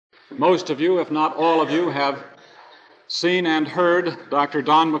Most of you, if not all of you, have seen and heard Dr.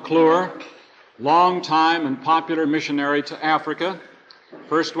 Don McClure, long-time and popular missionary to Africa.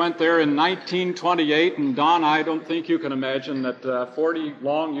 First went there in 1928, and Don, I don't think you can imagine that 40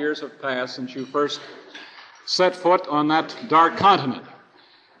 long years have passed since you first set foot on that dark continent.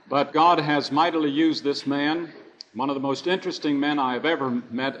 But God has mightily used this man, one of the most interesting men I have ever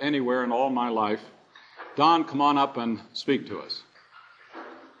met anywhere in all my life. Don, come on up and speak to us.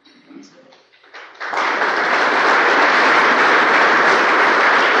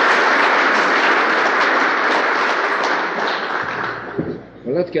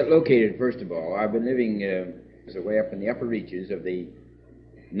 Well, let's get located first of all. I've been living way up in the upper reaches of the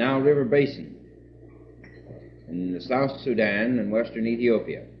Nile River Basin in the South Sudan and western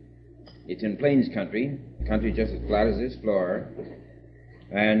Ethiopia. It's in plains country just as flat as this floor,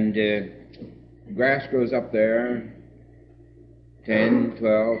 and grass grows up there 10,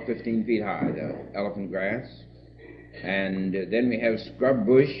 12, 15 feet high, the elephant grass, and then we have scrub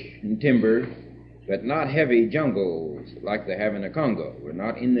bush and timber, but not heavy jungles like they have in the Congo. We're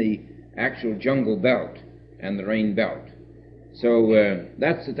not in the actual jungle belt and the rain belt. So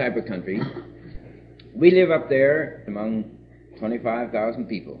that's the type of country. We live up there among 25,000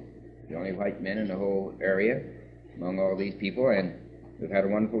 people, the only white men in the whole area among all these people, and we've had a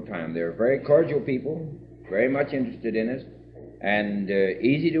wonderful time. They're very cordial people, very much interested in us, and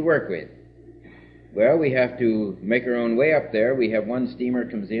easy to work with. Well, we have to make our own way up there. We have one steamer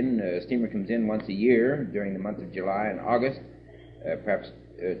comes in once a year during the month of July and August. Perhaps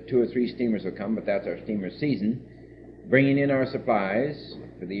 2 or 3 steamers will come, but that's our steamer season, bringing in our supplies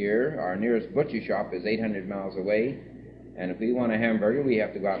for the year. Our nearest butcher shop is 800 miles away, and if we want a hamburger, we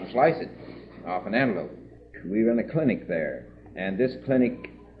have to go out and slice it off an antelope. We run a clinic there, and this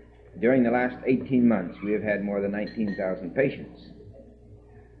clinic, during the last 18 months, we have had more than 19,000 patients.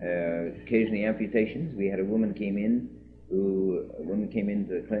 Occasionally amputations. We had a woman came into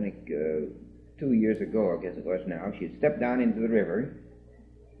the clinic 2 years ago, I guess it was now. She had stepped down into the river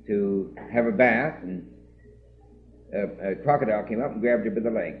to have a bath, and a crocodile came up and grabbed her by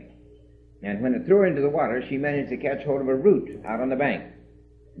the leg. And when it threw her into the water, she managed to catch hold of a root out on the bank.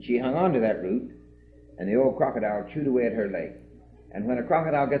 And she hung on to that root, and the old crocodile chewed away at her leg. And when a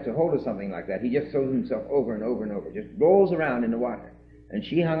crocodile gets a hold of something like that, he just throws himself over and over and over, just rolls around in the water. And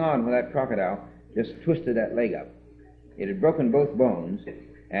she hung on when that crocodile just twisted that leg up. It had broken both bones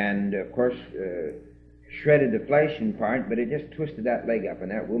and, of course, shredded the flesh in part, but it just twisted that leg up, and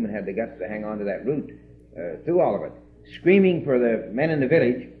that woman had the guts to hang on to that root through all of it, screaming for the men in the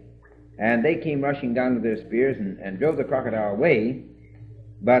village, and they came rushing down with their spears and drove the crocodile away,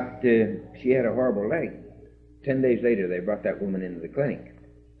 but she had a horrible leg. 10 days later, they brought that woman into the clinic.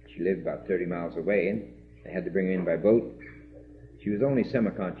 She lived about 30 miles away, and they had to bring her in by boat. She was only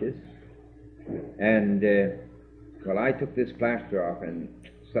semi-conscious, and, well, I took this plaster off, and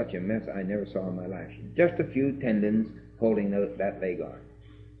such a mess I never saw in my life. Just a few tendons holding that leg on.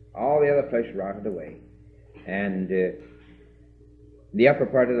 All the other flesh rotted away, and the upper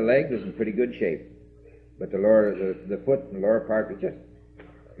part of the leg was in pretty good shape, but the foot and the lower part was just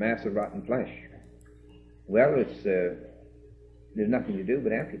a mass of rotten flesh. Well, there's nothing to do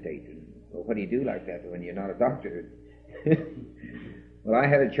but amputate. Well, what do you do like that when you're not a doctor? Well, I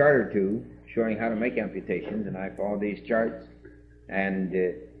had a chart or two showing how to make amputations, and I followed these charts, and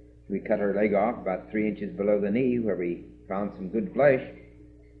we cut her leg off about 3 inches below the knee, where we found some good flesh,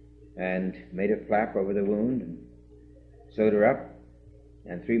 and made a flap over the wound, and sewed her up,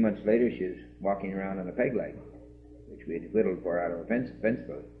 and 3 months later she was walking around on a peg leg, which we had whittled for out of a fence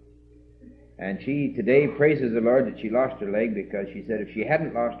post. And she today praises the Lord that she lost her leg, because she said if she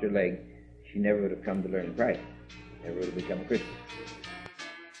hadn't lost her leg, she never would have come to learn Christ. Never would have become a Christian.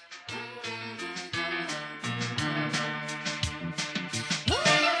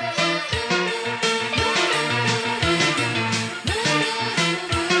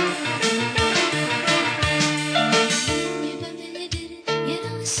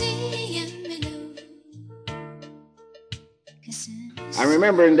 I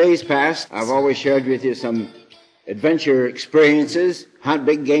remember in days past, I've always shared with you some adventure experiences,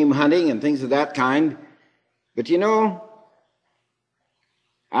 big game hunting and things of that kind. But you know,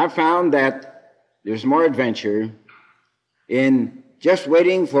 I've found that there's more adventure in just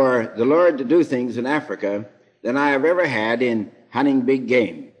waiting for the Lord to do things in Africa than I have ever had in hunting big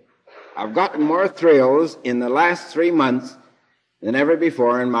game. I've gotten more thrills in the last 3 months than ever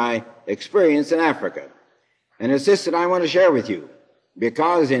before in my experience in Africa. And it's this that I want to share with you,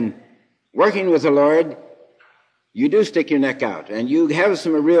 because in working with the Lord, you do stick your neck out, and you have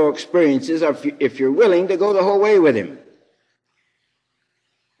some real experiences if you're willing to go the whole way with Him.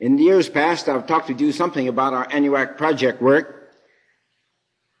 In the years past, I've talked to you something about our Anuak project work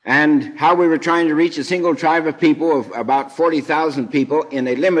and how we were trying to reach a single tribe of people of about 40,000 people in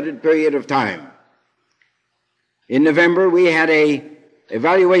a limited period of time. In November, we had an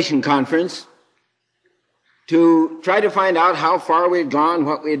evaluation conference to try to find out how far we had gone,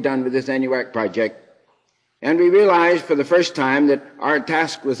 what we had done with this Anuak project. And we realized for the first time that our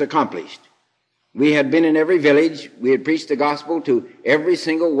task was accomplished. We had been in every village. We had preached the gospel to every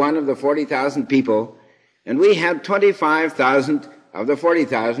single one of the 40,000 people. And we had 25,000 of the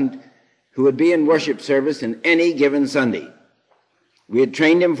 40,000 who would be in worship service in any given Sunday. We had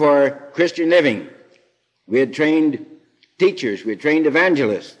trained them for Christian living. We had trained teachers. We had trained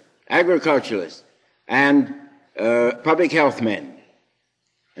evangelists, agriculturalists, and public health men.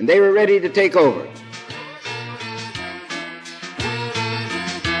 And they were ready to take over.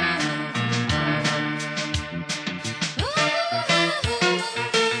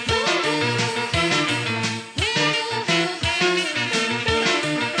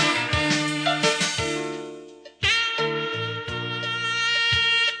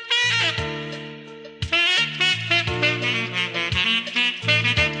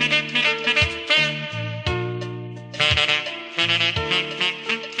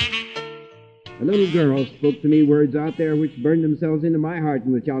 A little girl spoke to me words out there which burned themselves into my heart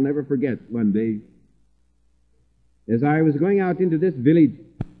and which I'll never forget one day. As I was going out into this village,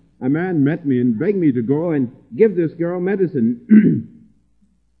 a man met me and begged me to go and give this girl medicine.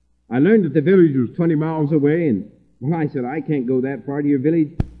 I learned that the village was 20 miles away, and well, I said, I can't go that far to your village,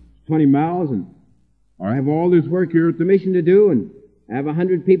 20 miles, and I have all this work here at the mission to do, and I have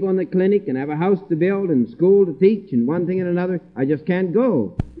 100 people in the clinic, and I have a house to build, and school to teach, and one thing and another. I just can't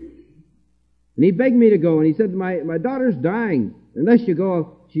go. And he begged me to go, and he said, my daughter's dying. Unless you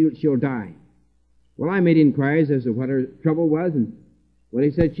go, she'll die. Well, I made inquiries as to what her trouble was, and well,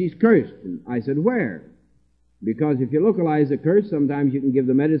 he said, she's cursed. And I said, where? Because if you localize the curse, sometimes you can give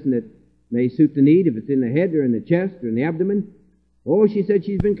the medicine that may suit the need, if it's in the head or in the chest or in the abdomen. Oh, he said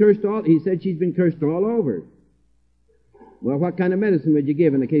she's been cursed all over. Well, what kind of medicine would you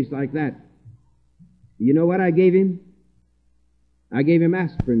give in a case like that? You know what I gave him? I gave him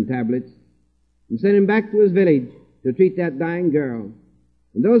aspirin tablets and sent him back to his village to treat that dying girl.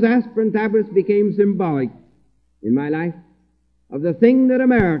 And those aspirin tablets became symbolic in my life of the thing that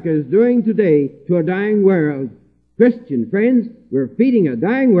America is doing today to a dying world. Christian friends, we're feeding a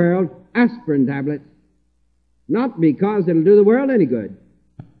dying world aspirin tablets, not because it'll do the world any good,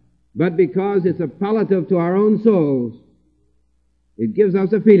 but because it's a palliative to our own souls. It gives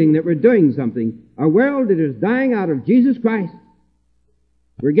us a feeling that we're doing something. A world that is dying out of Jesus Christ.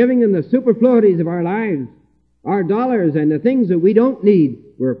 We're giving them the superfluities of our lives, our dollars, and the things that we don't need.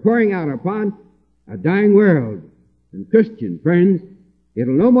 We're pouring out upon a dying world. And Christian friends,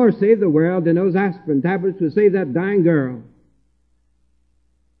 it'll no more save the world than those aspirin tablets will save that dying girl.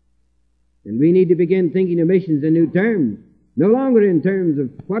 And we need to begin thinking of missions in new terms, no longer in terms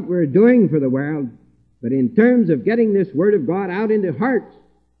of what we're doing for the world, but in terms of getting this Word of God out into hearts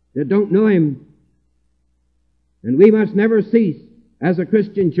that don't know Him. And we must never cease, as a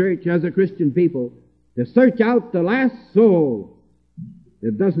Christian church, as a Christian people, to search out the last soul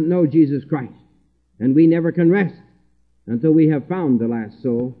that doesn't know Jesus Christ. And we never can rest until we have found the last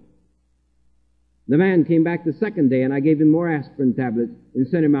soul. The man came back the second day, and I gave him more aspirin tablets and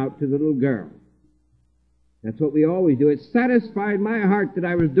sent him out to the little girl. That's what we always do. It satisfied my heart that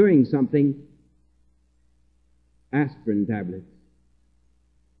I was doing something. Aspirin tablets.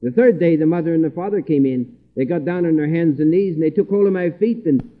 The third day, the mother and the father came in. They got down on their hands and knees, and they took hold of my feet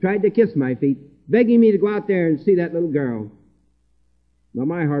and tried to kiss my feet, begging me to go out there and see that little girl. Well,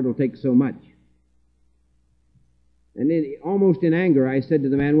 my heart will take so much. And then, almost in anger, I said to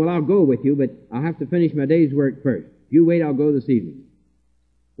the man, well, I'll go with you, but I'll have to finish my day's work first. You wait, I'll go this evening.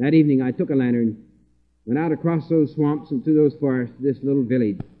 That evening, I took a lantern, went out across those swamps and through those forests to this little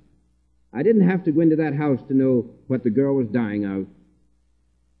village. I didn't have to go into that house to know what the girl was dying of. It's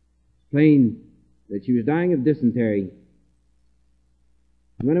plain that she was dying of dysentery.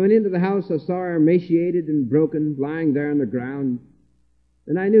 When I went into the house, I saw her emaciated and broken, lying there on the ground.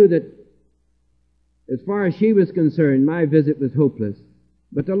 And I knew that as far as she was concerned, my visit was hopeless.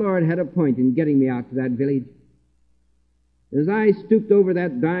 But the Lord had a point in getting me out to that village. As I stooped over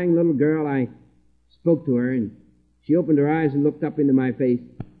that dying little girl, I spoke to her, and she opened her eyes and looked up into my face,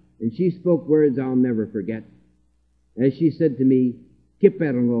 and she spoke words I'll never forget. As she said to me,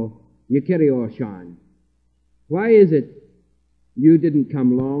 Kiperango, Yukiryo Shan, why is it you didn't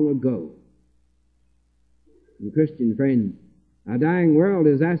come long ago? And Christian friends, a dying world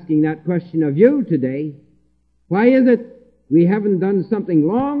is asking that question of you today. Why is it we haven't done something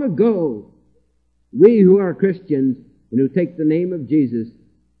long ago. We who are Christians and who take the name of Jesus,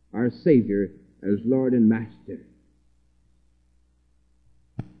 our Savior, as Lord and Master.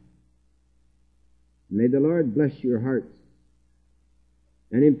 May the Lord bless your hearts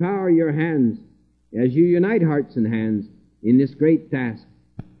and empower your hands as you unite hearts and hands in this great task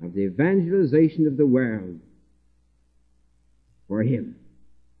of the evangelization of the world for Him.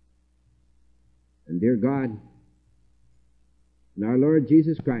 And dear God, and our Lord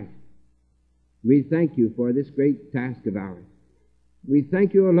Jesus Christ, we thank you for this great task of ours. We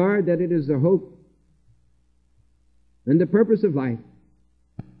thank you, O Lord, that it is the hope and the purpose of life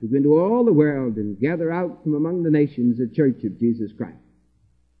to go into all the world and gather out from among the nations the church of Jesus Christ.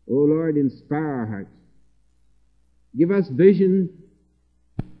 O Lord, inspire our hearts. Give us vision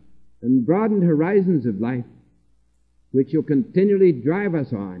and broadened horizons of life, which will continually drive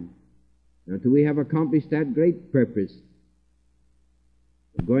us on until we have accomplished that great purpose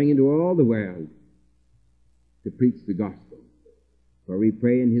of going into all the world to preach the gospel. For we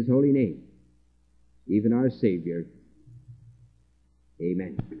pray in His holy name, even our Savior.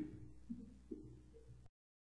 Amen.